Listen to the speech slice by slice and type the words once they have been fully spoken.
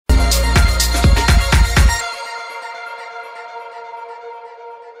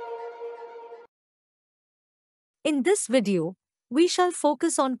In this video, we shall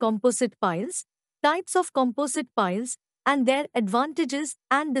focus on composite piles, types of composite piles, and their advantages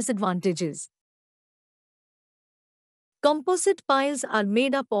and disadvantages. Composite piles are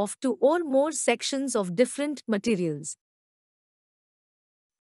made up of two or more sections of different materials.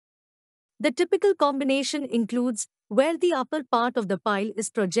 The typical combination includes where the upper part of the pile is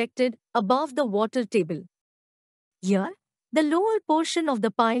projected above the water table. Here, the lower portion of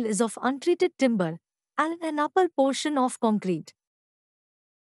the pile is of untreated timber and an upper portion of concrete.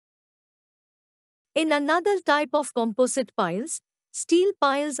 In another type of composite piles, steel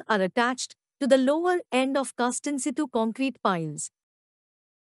piles are attached to the lower end of cast-in-situ concrete piles.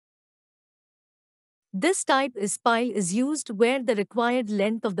 This type of pile is used where the required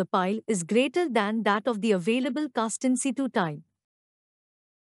length of the pile is greater than that of the available cast-in-situ type.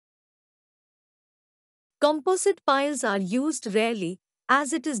 Composite piles are used rarely,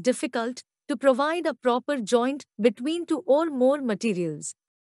 as it is difficult to provide a proper joint between two or more materials.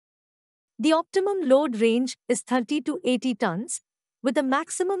 The optimum load range is 30 to 80 tons, with a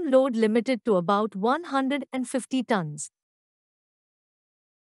maximum load limited to about 150 tons.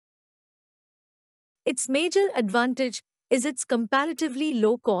 Its major advantage is its comparatively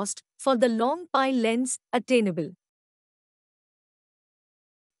low cost for the long pile lengths attainable.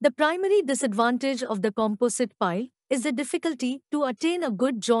 The primary disadvantage of the composite pile is the difficulty to attain a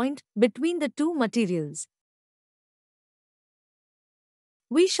good joint between the two materials.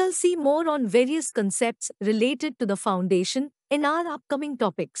 We shall see more on various concepts related to the foundation in our upcoming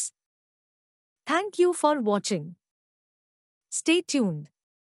topics. Thank you for watching. Stay tuned.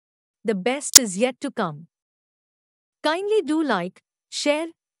 The best is yet to come. Kindly do like, share,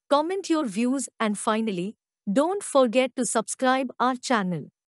 comment your views, and finally, don't forget to subscribe our channel.